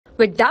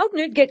With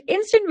Doubtnut, get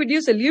instant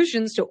video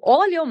solutions to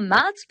all your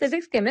maths,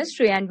 physics,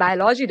 chemistry, and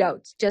biology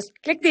doubts. Just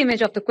click the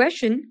image of the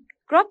question,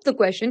 crop the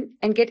question,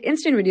 and get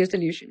instant video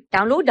solution.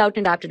 Download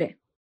Doubtnut app today.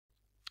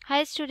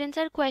 Hi students,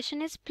 our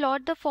question is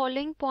plot the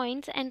following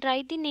points and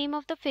write the name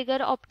of the figure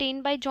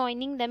obtained by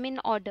joining them in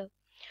order.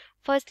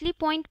 Firstly,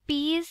 point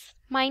P is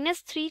minus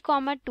 3,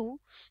 2.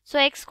 So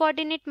x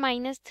coordinate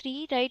minus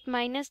 3, right?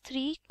 Minus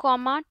 3,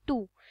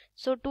 2.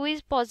 So 2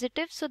 is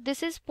positive. So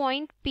this is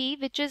point P,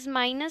 which is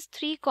minus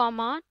 3,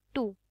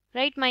 2,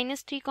 right?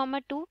 Minus 3,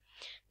 2.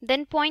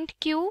 Then point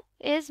Q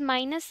is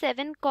minus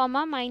 7,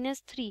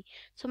 minus 3.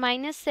 So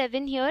minus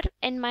 7 here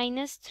and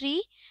minus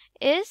 3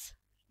 is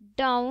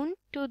down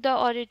to the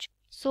origin.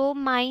 So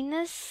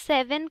minus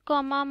 7,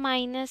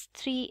 minus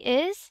 3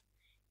 is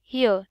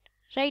here.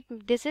 Right,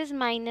 this is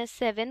minus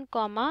 7,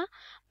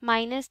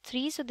 minus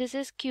 3. So this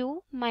is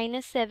Q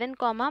minus 7,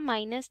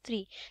 minus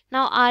 3.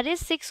 Now R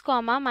is 6,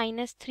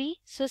 minus 3.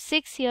 So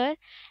 6 here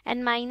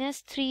and minus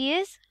 3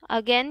 is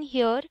again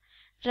here.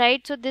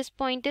 Right, so this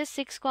point is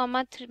 6,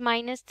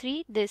 minus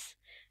 3. This,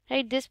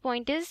 right, this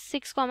point is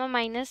 6,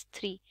 minus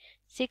 3.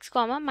 6,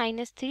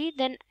 minus 3.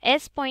 Then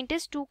S point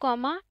is 2,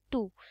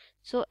 2.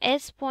 So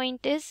S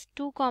point is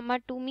 2,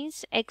 2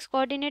 means X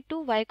coordinate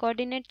 2, Y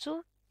coordinate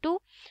 2.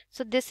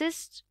 So this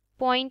is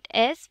point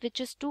S, which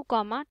is 2,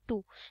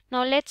 2.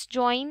 Now let's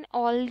join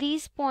all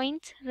these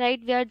points, right?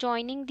 We are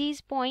joining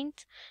these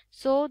points.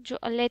 So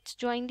let's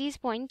join these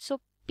points. So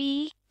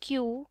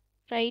PQ,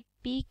 right?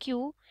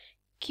 PQ,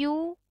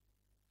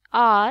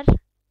 QR,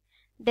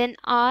 then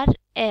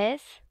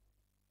RS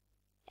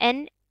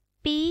and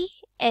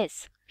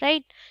PS,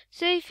 right?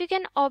 So if you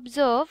can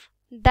observe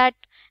that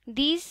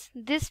this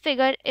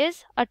figure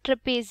is a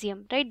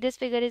trapezium, right? This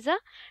figure is a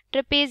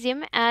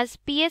trapezium as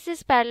PS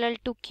is parallel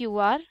to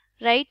QR,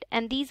 right?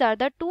 And these are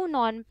the two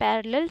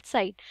non-parallel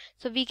sides.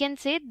 So we can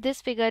say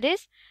this figure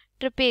is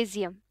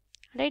trapezium,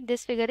 right?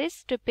 This figure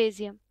is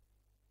trapezium.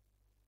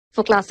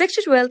 For class 6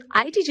 to 12,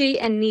 IIT JEE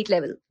and NEET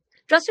level.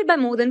 Trusted by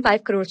more than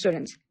 5 crore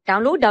students.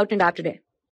 Download Doubtnut app today.